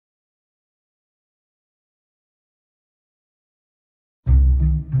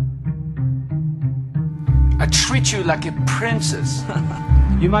treat you like a princess.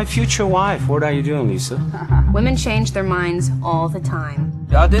 You're my future wife. What are you doing, Lisa? Women change their minds all the time.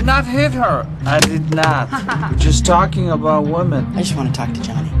 I did not hit her. I did not. We're just talking about women. I just want to talk to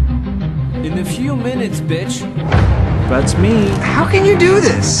Johnny. In a few minutes, bitch. That's me. How can you do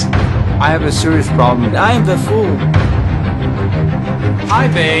this? I have a serious problem. I am the fool. Hi,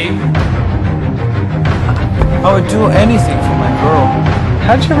 babe. I would do anything for my girl.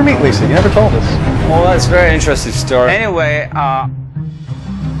 How did you ever meet Lisa? You never told us. Well, that's a very interesting story. Anyway,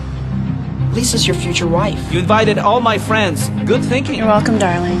 Lisa's your future wife. You invited all my friends. Good thinking. You're welcome,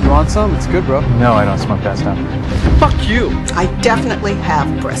 darling. You want some? It's good, bro. No, I don't smoke that stuff. Fuck you. I definitely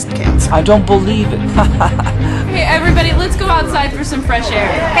have breast cancer. I don't believe it. Hey, everybody, let's go outside for some fresh air.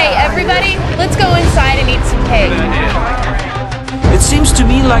 Hey, everybody, let's go inside and eat some cake. it seems to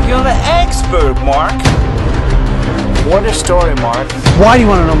me like you're the expert, Mark. What a story, Mark. Why do you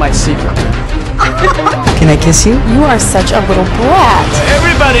want to know my secret? Can I kiss you? You are such a little brat.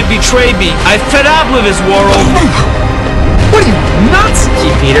 Everybody betrayed me. I fed up with this world. What are you, nuts?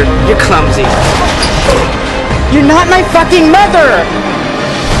 Gee, Peter, you're clumsy. You're not my fucking mother!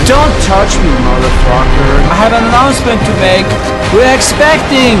 Don't touch me, motherfucker. I have an announcement to make. We're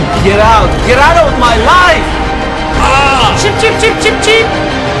expecting. Get out. Get out of my life. Ah! Chip, chip, chip, chip, chip.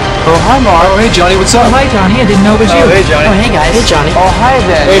 Oh, hi, Mark. Oh, hey, Johnny, what's up? Hi, Johnny. I didn't know it was you. Hey, Johnny. Oh, hey, guys. Hey, Johnny. Oh, hi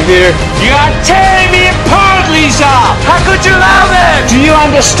there. Hey, Peter. You are tearing me apart, Lisa. How could you love it? Do you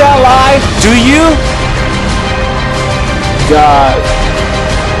understand life? Do you? God,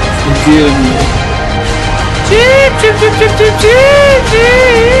 forgive me. Chip, chip, chip, chip, chip, chip,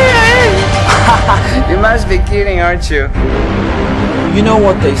 chip. You must be kidding, aren't you? You know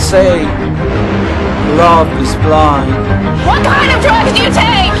what they say. Love is blind. What kind of drugs do you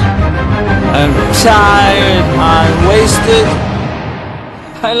take? I'm tired. I'm wasted.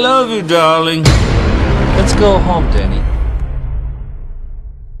 I love you, darling. Let's go home, Danny.